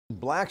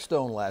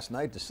Blackstone last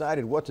night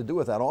decided what to do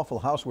with that awful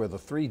house where the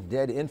 3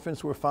 dead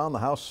infants were found, the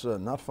house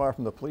not far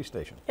from the police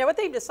station. Yeah, what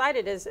they've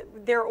decided is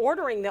they're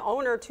ordering the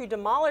owner to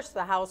demolish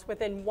the house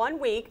within 1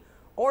 week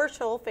or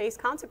she'll face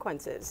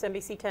consequences.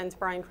 NBC 10's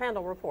Brian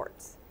Crandall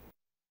reports.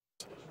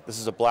 This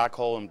is a black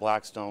hole in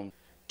Blackstone.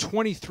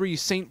 23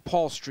 St.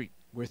 Paul Street,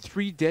 where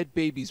 3 dead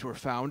babies were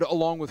found,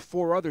 along with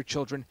 4 other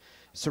children,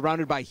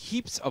 surrounded by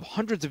heaps of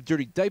hundreds of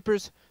dirty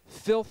diapers,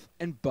 filth,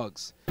 and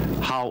bugs.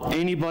 How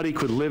anybody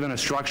could live in a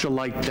structure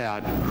like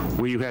that,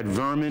 where you had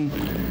vermin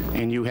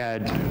and you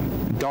had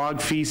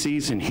dog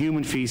feces and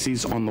human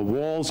feces on the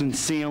walls and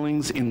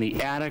ceilings, in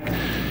the attic.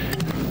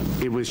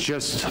 It was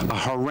just a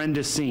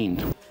horrendous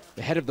scene.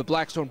 The head of the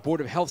Blackstone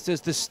Board of Health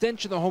says the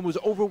stench in the home was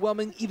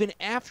overwhelming even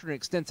after an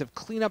extensive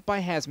cleanup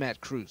by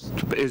hazmat crews.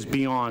 It is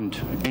beyond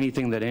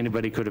anything that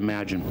anybody could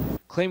imagine.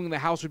 Claiming the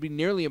house would be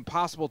nearly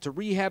impossible to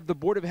rehab, the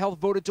Board of Health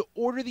voted to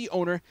order the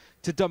owner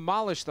to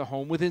demolish the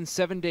home within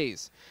 7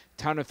 days.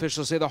 Town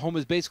officials say the home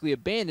is basically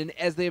abandoned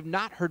as they have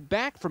not heard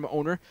back from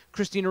owner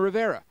Christina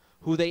Rivera,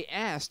 who they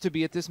asked to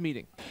be at this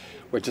meeting.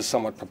 We're just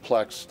somewhat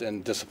perplexed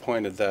and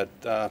disappointed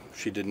that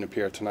she didn't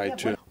appear tonight,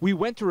 too. We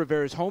went to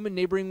Rivera's home in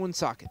neighboring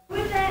Woonsocket.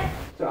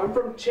 So I'm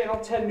from Channel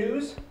 10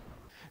 News.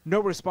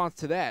 No response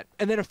to that.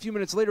 And then a few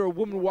minutes later, a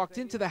woman walked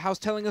into the house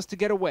telling us to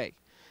get away.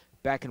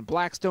 Back in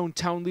Blackstone,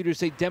 town leaders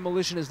say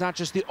demolition is not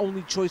just the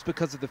only choice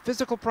because of the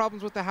physical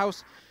problems with the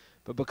house,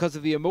 but because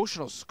of the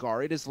emotional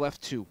scar it has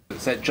left too.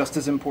 Is that just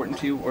as important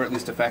to you, or at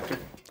least a factor?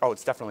 Oh,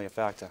 it's definitely a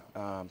factor.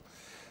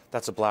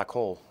 That's a black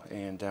hole,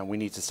 and we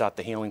need to start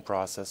the healing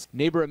process.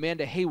 Neighbor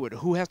Amanda Haywood,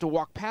 who has to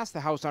walk past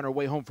the house on her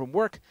way home from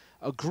work,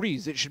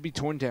 agrees it should be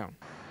torn down.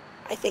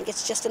 I think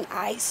it's just an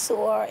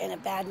eyesore and a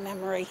bad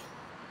memory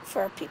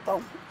for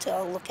people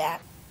to look at.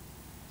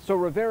 So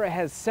Rivera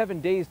has 7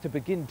 days to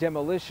begin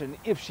demolition.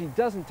 If she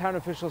doesn't, town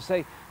officials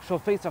say she'll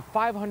face a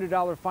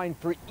 $500 fine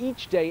for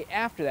each day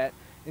after that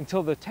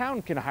until the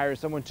town can hire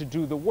someone to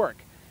do the work.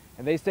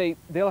 And they say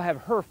they'll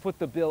have her foot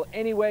the bill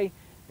anyway.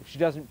 If she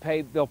doesn't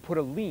pay, they'll put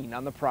a lien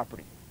on the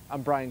property.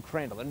 I'm Brian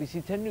Crandall,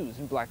 NBC 10 News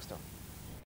in Blackstone.